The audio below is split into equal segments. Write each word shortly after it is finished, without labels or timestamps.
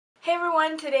Hey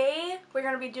everyone, today we're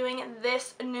going to be doing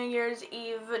this New Year's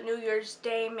Eve, New Year's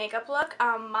Day makeup look.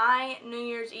 My New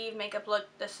Year's Eve makeup look,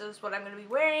 this is what I'm going to be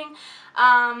wearing,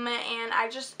 and I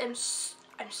just I'm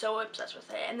so obsessed with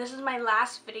it, and this is my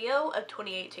last video of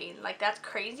 2018, like that's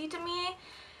crazy to me,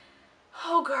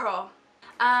 oh girl.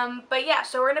 But yeah,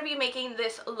 so we're going to be making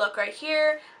this look right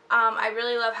here. I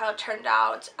really love how it turned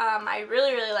out. I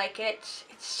really like it.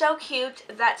 It's so cute.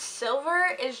 That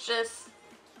silver is just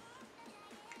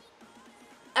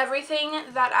everything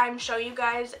that I'm showing you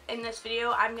guys in this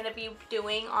video I'm going to be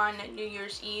doing on New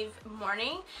Year's Eve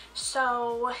morning.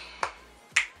 So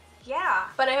yeah,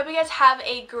 but I hope you guys have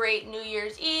a great New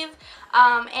Year's Eve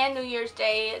and New Year's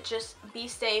Day. Just be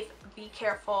safe, be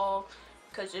careful,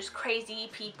 because there's crazy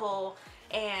people,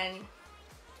 and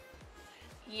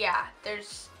yeah,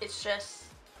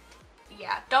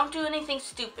 yeah, don't do anything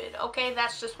stupid, okay?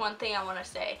 That's just one thing I want to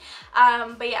say.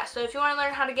 But yeah, so if you want to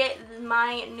learn how to get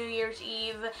my New Year's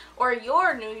Eve or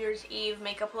your New Year's Eve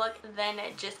makeup look, then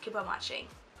just keep on watching.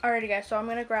 Alrighty guys, so I'm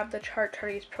going to grab the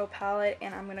Tarte Pro palette,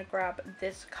 and I'm going to grab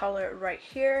this color right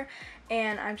here,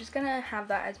 and I'm just going to have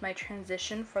that as my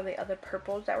transition for the other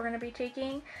purples that we're going to be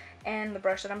taking. And the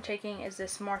brush that I'm taking is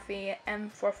this Morphe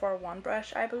M441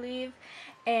 brush, I believe,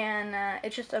 and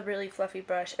it's just a really fluffy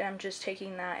brush, and I'm just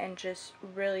taking that and just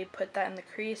really put that in the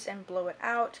crease and blow it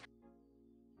out.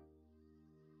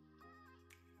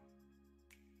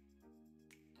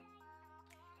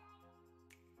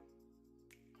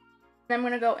 Then I'm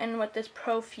going to go in with this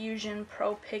Profusion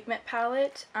Pro Pigment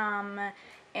palette, and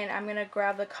I'm going to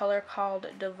grab the color called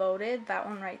Devoted, that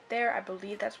one right there, I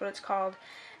believe that's what it's called,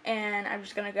 and I'm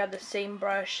just going to grab the same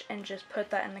brush and just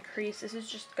put that in the crease. This is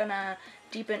just going to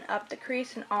deepen up the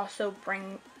crease and also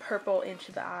bring purple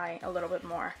into the eye a little bit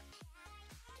more.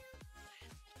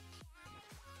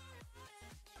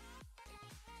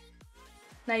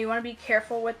 Now you want to be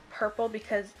careful with purple,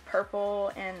 because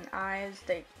purple and eyes,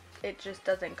 it just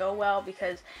doesn't go well,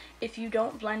 because if you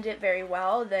don't blend it very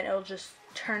well, then it'll just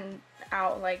turn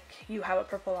out like you have a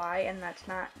purple eye, and that's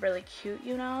not really cute,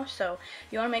 you know. So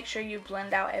you want to make sure you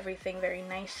blend out everything very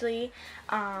nicely,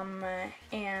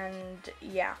 and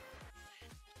yeah.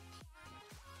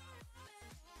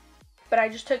 But I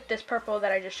just took this purple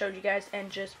that I just showed you guys and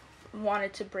just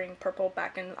wanted to bring purple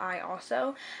back in the eye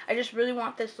also. I just really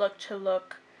want this look to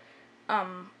look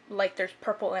like there's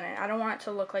purple in it. I don't want it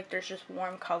to look like there's just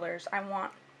warm colors. I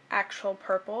want actual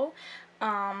purple,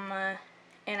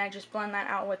 and I just blend that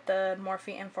out with the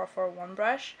Morphe M441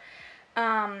 brush,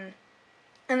 and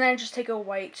then I just take a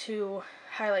white to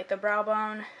highlight the brow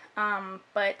bone,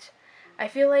 but I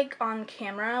feel like on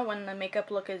camera when the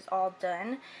makeup look is all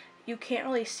done, you can't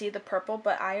really see the purple,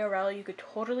 but IRL you could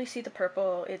totally see the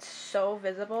purple. It's so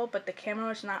visible, but the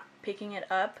camera is not picking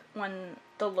it up when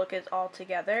the look is all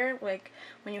together, like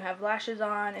when you have lashes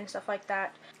on and stuff like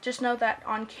that. Just know that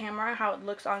on camera, how it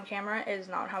looks on camera is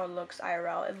not how it looks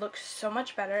IRL. It looks so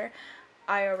much better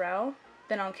IRL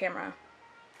than on camera,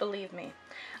 believe me.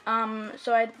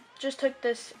 So I just took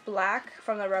this black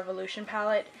from the Revolution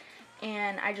palette,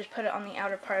 and I just put it on the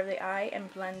outer part of the eye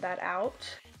and blend that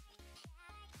out.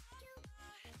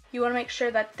 You want to make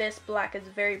sure that this black is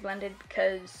very blended,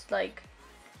 because like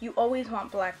you always want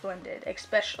black blended,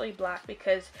 especially black,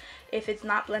 because if it's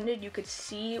not blended you could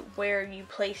see where you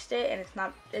placed it, and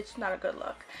it's not a good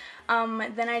look.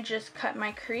 Then I just cut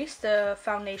my crease. The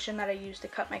foundation that I used to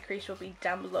cut my crease will be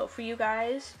down below for you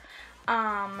guys.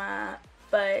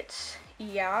 But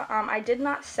yeah, I did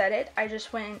not set it. I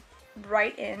just went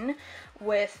right in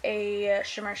with a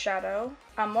shimmer shadow,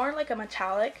 more like a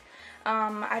metallic.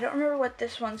 I don't remember what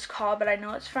this one's called, but I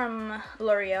know it's from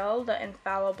L'Oreal, the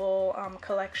Infallible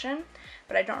collection,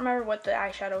 but I don't remember what the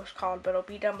eyeshadow is called, but it'll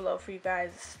be down below for you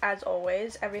guys. As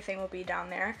always, everything will be down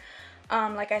there.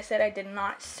 Like I said, I did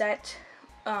not set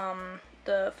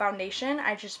the foundation.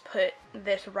 I just put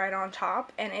this right on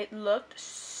top, and it looked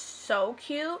so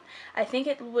cute. I think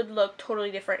it would look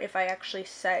totally different if I actually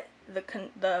set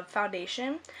the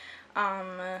foundation.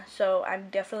 So I'm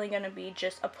definitely going to be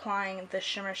just applying the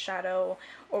shimmer shadow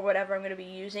or whatever I'm going to be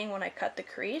using when I cut the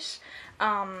crease,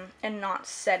 and not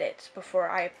set it before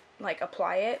I like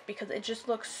apply it, because it just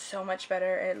looks so much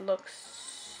better. It looks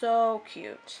so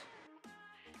cute.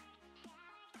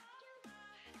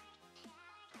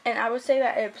 And I would say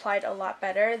that it applied a lot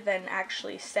better than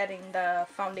actually setting the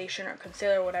foundation or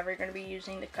concealer or whatever you're going to be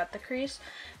using to cut the crease.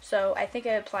 So I think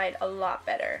it applied a lot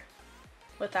better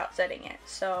without setting it.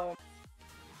 So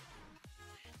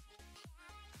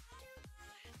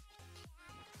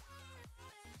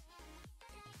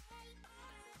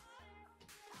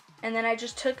and then I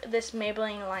just took this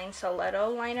Maybelline line stiletto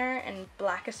liner in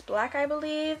Blackest Black, I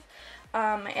believe,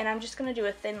 And I'm just going to do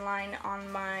a thin line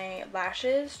on my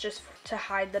lashes just to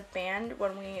hide the band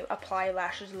when we apply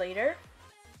lashes later.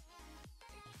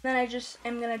 Then I just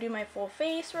am going to do my full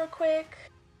face real quick.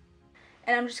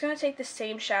 And I'm just going to take the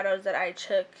same shadows that I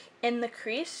took in the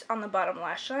crease on the bottom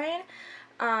lash line.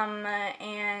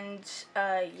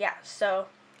 Yeah, so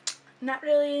not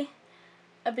really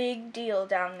a big deal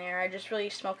down there. I just really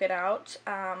smoke it out.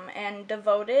 And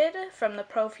Devoted from the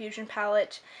Profusion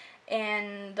palette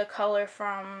and the color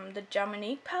from the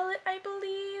Dominique palette, I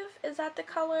believe. Is that the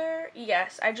color?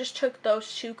 Yes, I just took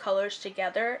those two colors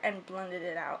together and blended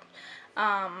it out.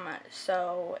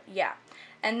 So yeah.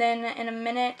 And then in a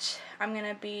minute, I'm going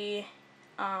to be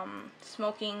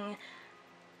smoking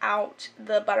out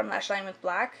the bottom lash line with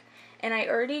black. And I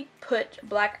already put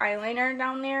black eyeliner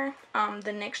down there,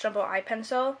 the NYX Jumbo Eye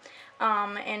Pencil.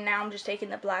 And now I'm just taking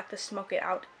the black to smoke it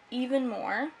out even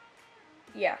more.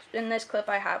 Yeah, in this clip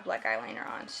I have black eyeliner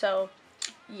on. So,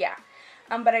 yeah.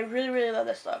 But I really, really love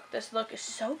this look. This look is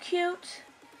so cute.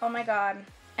 Oh my god.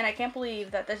 And I can't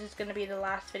believe that this is going to be the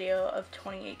last video of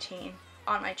 2018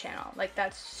 on my channel. Like,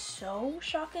 that's so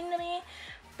shocking to me.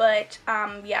 But,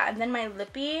 yeah, and then my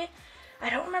lippy, I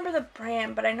don't remember the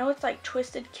brand, but I know it's like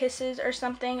Twisted Kisses or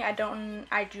something. I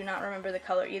do not remember the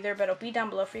color either, but it'll be down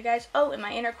below for you guys. Oh, in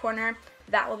my inner corner,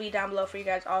 that will be down below for you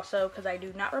guys also, because I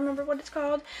do not remember what it's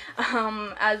called,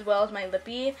 as well as my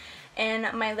lippy.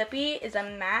 And my lippy is a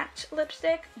matte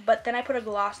lipstick, but then I put a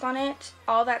gloss on it.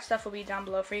 All that stuff will be down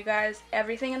below for you guys.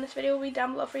 Everything in this video will be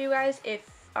down below for you guys. If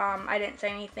I didn't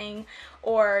say anything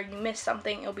or you missed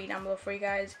something, it'll be down below for you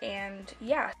guys. And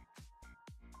yeah.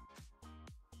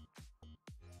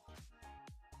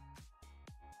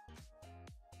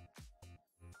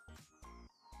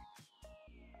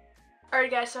 Alright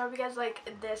guys, so I hope you guys like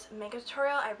this makeup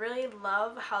tutorial. I really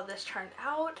love how this turned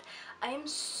out. I am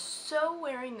so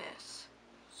wearing this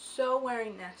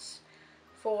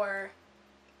for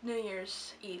New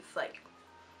Year's Eve. Like,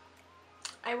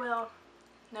 I will,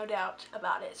 no doubt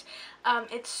about it.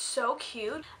 It's so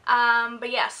cute.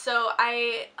 But yeah, so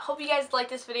I hope you guys like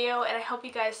this video, and I hope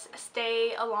you guys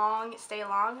stick along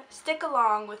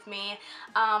with me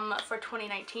for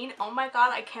 2019. Oh my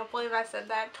god, I can't believe I said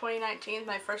that. 2019 is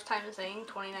my first time saying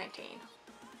 2019.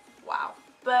 Wow.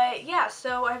 But yeah,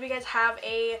 so I hope you guys have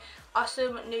a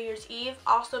awesome New Year's Eve.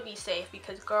 Also be safe,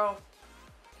 because girl,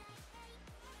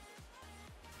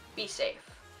 be safe.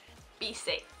 Be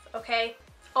safe, okay?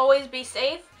 Always be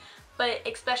safe, but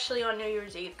especially on New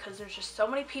Year's Eve, because there's just so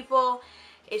many people.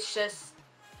 It's just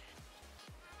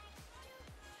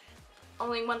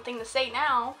only one thing to say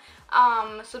now.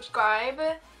 Subscribe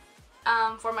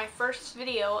for my first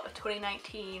video of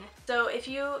 2019. So if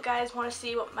you guys want to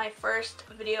see what my first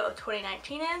video of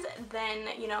 2019 is,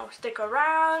 then, you know, stick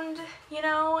around, you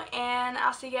know, and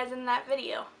I'll see you guys in that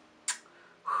video.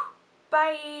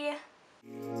 Bye!